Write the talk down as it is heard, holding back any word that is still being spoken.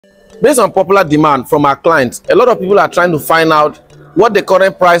based on popular demand from our clients, a lot of people are trying to find out what the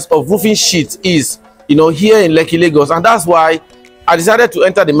current price of roofing sheets is, you know, here in Lekki, Lagos. And that's why I decided to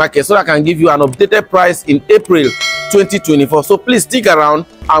enter the market so that I can give you an updated price in April 2024. So please stick around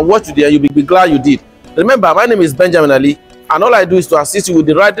and watch today. You'll be glad you did. Remember, my name is Benjamin Ali, and all I do is to assist you with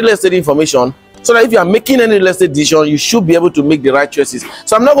the right real estate information so that if you are making any real estate decision, you should be able to make the right choices.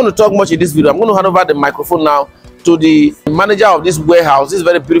 So I'm not going to talk much in this video. I'm going to hand over the microphone now to the manager of this warehouse, this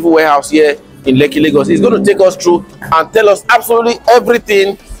very beautiful warehouse here in Lekki, Lagos. He's going to take us through and tell us absolutely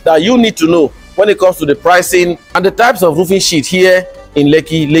everything that you need to know when it comes to the pricing and the types of roofing sheet here in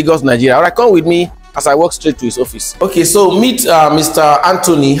Lekki, Lagos, Nigeria. All right, come with me as I walk straight to his office. Okay, so meet Mr.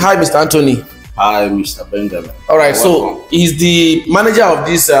 Anthony. Hi, Mr. Anthony. Hi, Mr. Benjamin. All right, so he's the manager of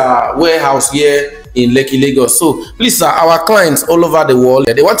this warehouse here in Lekki, Lagos. So please, sir, our clients all over the world,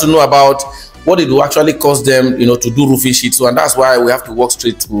 they want to know about what it will actually cost them, you know, to do roofing sheets. So, and that's why we have to walk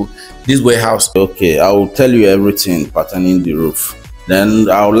straight to this warehouse. Okay, I will tell you everything pertaining the roof. Then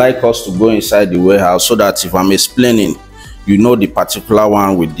I would like us to go inside the warehouse so that if I'm explaining, you know the particular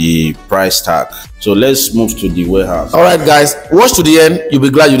one with the price tag. So let's move to the warehouse. All right, guys, watch to the end. You'll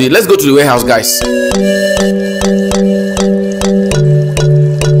be glad you did. Let's go to the warehouse, guys.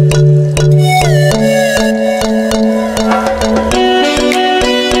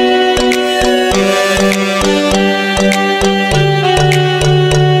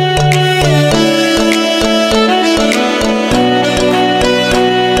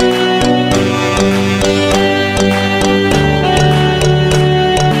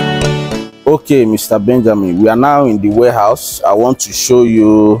 Okay, Mr. Benjamin, we are now in the warehouse. I want to show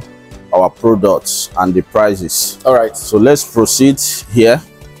you our products and the prices. All right. So let's proceed here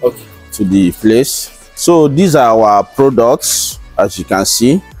to the place. So these are our products. As you can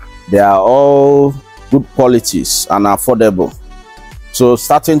see, they are all good qualities and affordable. So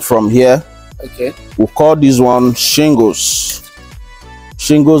starting from here, we call this one shingles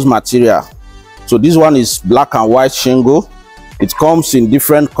material. So this one is black and white shingle. It comes in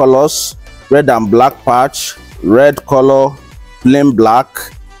different colors: red and black patch, red color, plain black,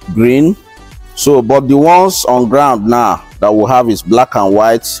 green. So but the ones on ground now that we have is black and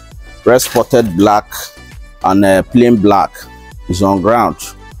white, red spotted black, and plain black is on ground.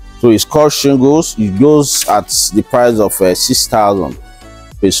 So it's called shingles. It goes at the price of 6,000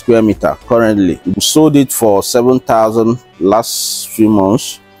 per square meter currently. We sold it for 7,000 last few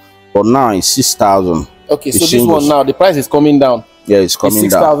months, but now it's 6,000. Okay, so this one now the price is coming down. Yeah, it's coming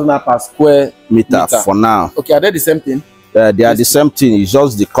down. 6,000 per square meter for now. Okay, are they the same thing? They are the same thing. It's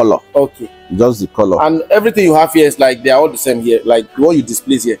just the color. Okay. Just the color. And everything you have here is like they are all the same here. Like the one you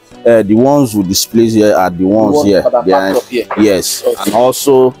display here. The ones we display here are the ones here. Here. Yes. Okay. And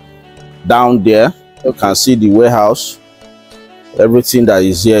also down there, you can see the warehouse. Everything that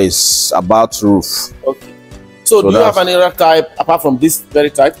is here is about roof. Okay. So do you have any other type apart from this very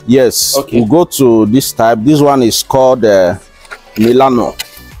type? Yes. Okay. We'll go to this type. This one is called Milano.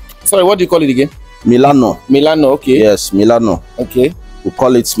 Sorry, what do you call it again? Milano. Milano, okay. Yes, Milano. Okay. We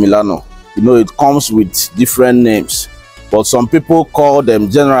call it Milano. You know, it comes with different names, but some people call them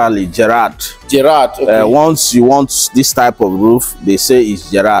generally Gerard. Gerard, okay. Once you want this type of roof, they say it's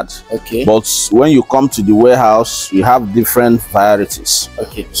Gerard. Okay. But when you come to the warehouse, you have different varieties.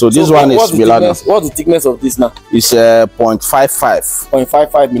 Okay. So this one is Milano. What's the thickness of this now? It's 0.55.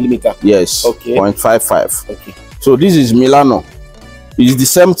 0.55 millimeter. Yes. Okay. 0.55. Okay. So this is Milano. It's the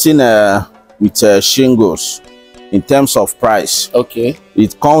same thing with shingles in terms of price. Okay.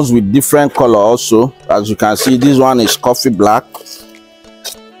 It comes with different color also. As you can see, this one is coffee black,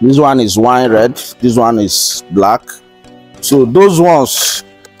 this one is wine red, this one is black. So those ones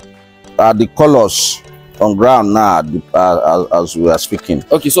are the colors on ground now as we are speaking.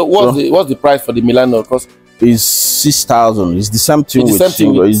 Okay, so what's the price for the Milano? Because it's 6,000. It's the same thing with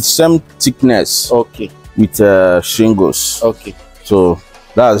shingles. It's the same thickness. Okay. With shingles. Okay. So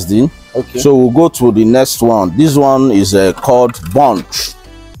that's the. Okay. So we'll go to the next one. This one is called Bond.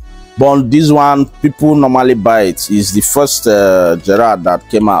 Bond. This one people normally buy it. It's the first Gerard that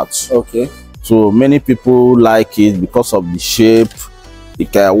came out. Okay. So many people like it because of the shape.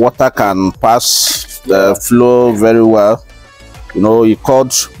 The water can pass the flow very well. You know, it's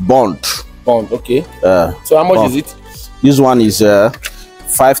called Bond. Bond. Okay. So how much Bond. is it? This one is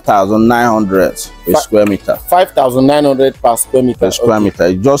 5,900 per square meter. 5,900 per square meter. Per square meter.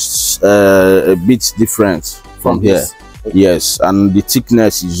 It's just a bit different from here. Okay. Yes, and the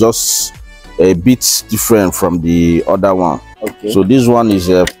thickness is just a bit different from the other one. Okay. So this one is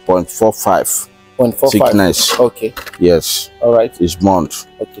 0.45. 0.45 thickness. Okay. Yes. All right. It's bond.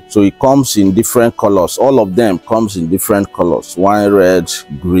 Okay. So it comes in different colors. All of them comes in different colors: wine red,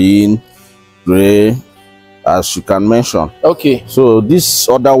 green, gray, as you can mention. Okay. So this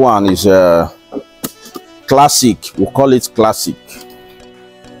other one is classic. We call it classic.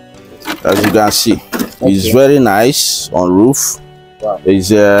 As you can see, okay. It's very nice on roof. Wow. It's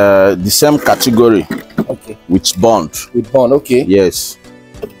the same category. Okay. With bond. With bond. Okay. Yes.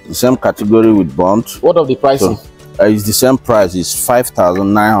 The same category with bond. What of the pricing? So, it's the same price. It's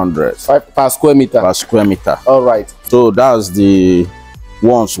 5,900 per square meter. Per square meter. All right. So that's the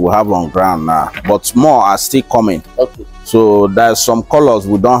ones we have on ground now, but more are still coming. Okay. So there's some colors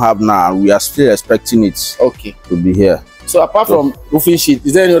we don't have now. We are still expecting it. Okay. To be here. So apart from roofing sheet,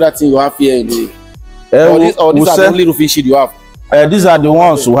 is there any other thing you have here in the? Or these are the only roofing sheet you have? These are the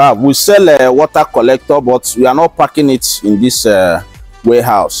ones we have. We sell a water collector, but we are not packing it in this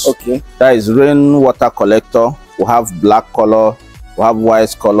warehouse. Okay. That is rain water collector. We have black color, we have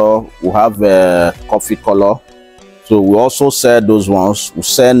white color, we have coffee color. So we also sell those ones. We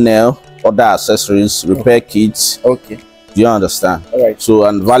sell nail, other accessories, repair kits. Okay. Do you understand? All right. So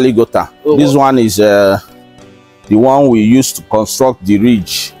and valley gutter. This one is the one we use to construct the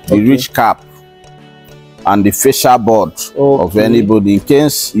ridge, the ridge cap, and the fascia board of anybody. In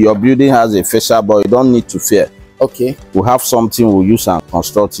case your building has a fascia board, you don't need to fear. Okay. We have something we use and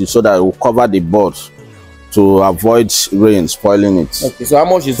construct it so that it will cover the board to avoid rain spoiling it. Okay. So how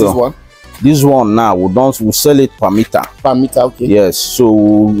much is this one? This one now we sell it per meter. Per meter, okay. Yes. So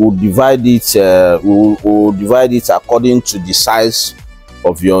we'll divide it. We'll divide it according to the size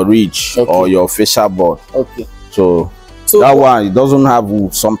of your ridge or your fascia board. Okay. So that one, it doesn't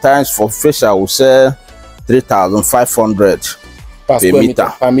have. Sometimes for fascia we sell 3,500 per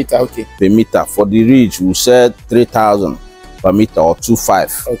meter. Per meter, okay. Per meter. For the ridge we sell 3,000 per meter or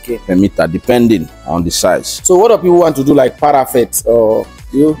 2,500 per meter, depending on the size. So what do people want to do, like parapet or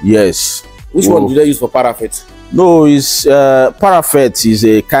you? Yes. Which one do they use for parapet? No, it's parapet is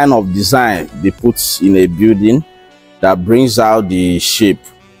a kind of design they put in a building that brings out the shape.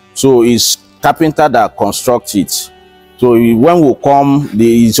 So it's carpenter that constructs it. So when we come,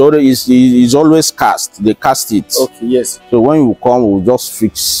 it's always cast. They cast it. Okay, yes. So when you come, we'll just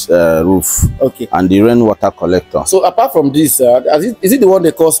fix roof. Okay. And the rainwater collector. So apart from this, is it the one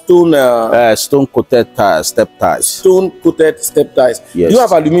they call stone? Stone coated tiles, step ties. Stone coated step ties. Yes. Do you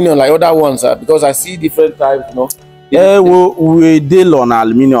have aluminium like other ones? Because I see different types, you know. We deal on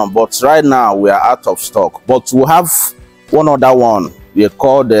aluminium, but right now we are out of stock. But we have one other one. They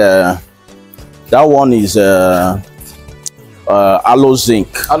call that one is aloe zinc.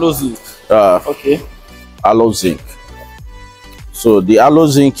 Aloe zinc. Okay. Aloe zinc. So the aloe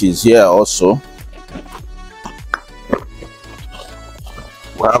zinc is here also.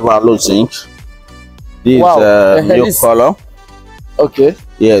 We have aloe zinc. This is milk color. Okay.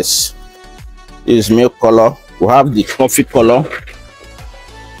 Yes. This is milk color. We have the coffee color.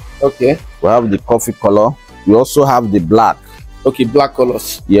 Okay. We have the coffee color. We also have the black. Okay, black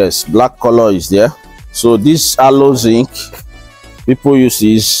colors. Yes, black color is there. So this aloe zinc, people use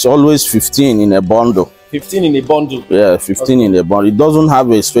is always 15 in a bundle. 15 in a bundle. Yeah, 15 in a bundle. It doesn't have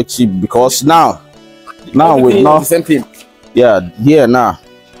a specific because now we're not the same thing. Yeah, here now.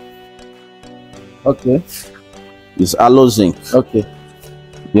 Okay. It's aloe zinc. Okay.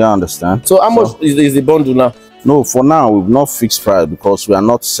 You understand? So how much is the bundle now? No, for now we've not fixed price because we are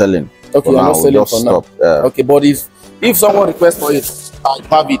not selling. Okay, we're not selling for now. Okay, but if someone requests for it, you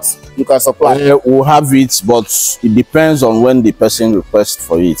have it, you can supply. We'll have it, but it depends on when the person requests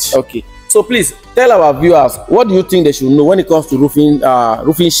for it. Okay. So please tell our viewers, what do you think they should know when it comes to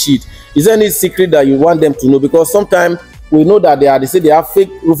roofing sheet? Is there any secret that you want them to know? Because sometimes we know that they say they have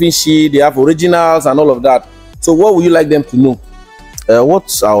fake roofing sheet, they have originals and all of that. So what would you like them to know?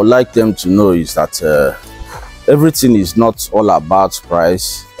 What I would like them to know is that everything is not all about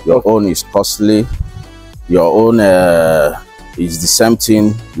price. Your own is costly. Your own is the same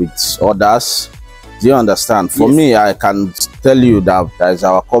thing with others. Do you understand? For me, I can tell you that as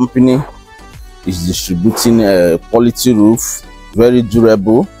our company is distributing a quality roof, very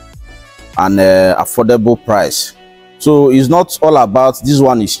durable and affordable price. So it's not all about this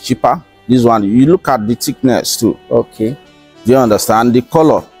one is cheaper. This one, you look at the thickness too. Okay. Do you understand? The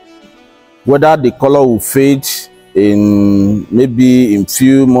color, whether the color will fade in maybe in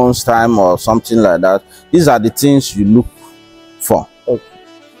few months time or something like that. These are the things you look for. Okay.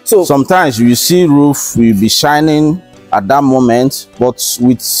 So sometimes you see roof will be shining at that moment, but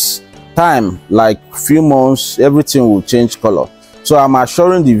with time, like few months, everything will change color. So I'm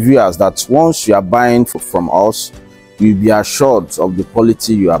assuring the viewers that once you are buying from us, you'll be assured of the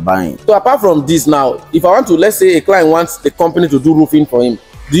quality you are buying. So apart from this now, if I want to, let's say a client wants the company to do roofing for him,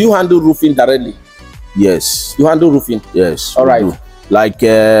 do you handle roofing directly? Yes. You handle roofing? Yes. All right. Do. Like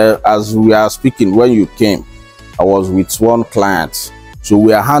as we are speaking, when you came, I was with one client. So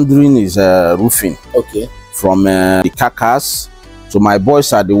we are handling his roofing. Okay. From the carcass. So my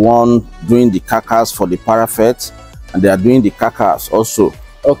boys are the one doing the carcass for the parapet, and they are doing the carcass also.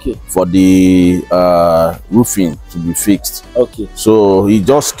 Okay. For the roofing to be fixed. Okay. So he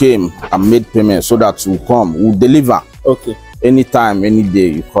just came and made payment so that we'll come, we'll deliver. Okay. Anytime, any day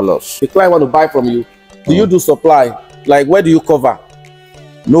you call us. The client want to buy from you. Do you do supply? Like, where do you cover?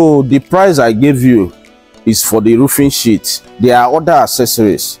 No, the price I gave you is for the roofing sheet. There are other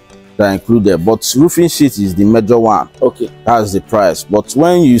accessories that are included, but roofing sheet is the major one. Okay. That's the price. But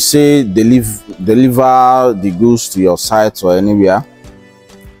when you say deliver the goods to your site or anywhere,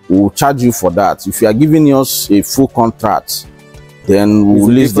 we'll charge you for that. If you are giving us a full contract, then we'll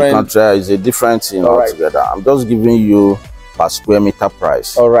list the contract. It's a different thing altogether. I'm just giving you per square meter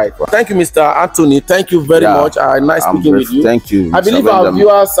price. All right. Thank you, Mr. Anthony. Thank you very much. Nice speaking with you. Thank you. I believe our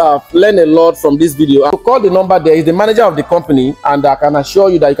viewers have learned a lot from this video. I'll call the number there. Is the manager of the company, and I can assure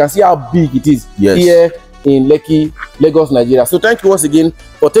you that you can see how big it is here in Lekki, Lagos, Nigeria. So thank you once again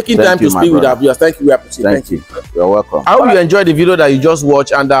for taking time to speak with our viewers. Thank you. We appreciate it. Thank you. You're welcome. I hope you enjoyed the video that you just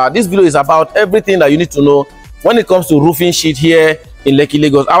watched, and this video is about everything that you need to know when it comes to roofing sheet here in Lekki,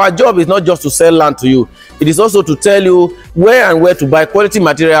 Lagos. Our job is not just to sell land to you. It is also to tell you where to buy quality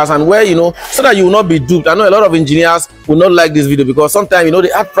materials, and where, so that you will not be duped. I know a lot of engineers will not like this video because sometimes,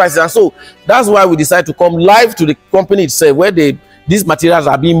 they add prices, and so that's why we decide to come live to the company itself where these materials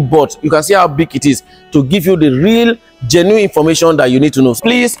are being bought. You can see how big it is, to give you the real, genuine information that you need to know.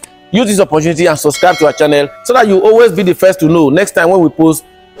 Please use this opportunity and subscribe to our channel so that you always be the first to know next time when we post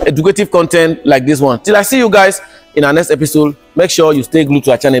educative content like this one. Till I see you guys in our next episode, make sure you stay glued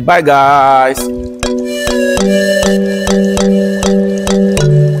to our channel. Bye guys.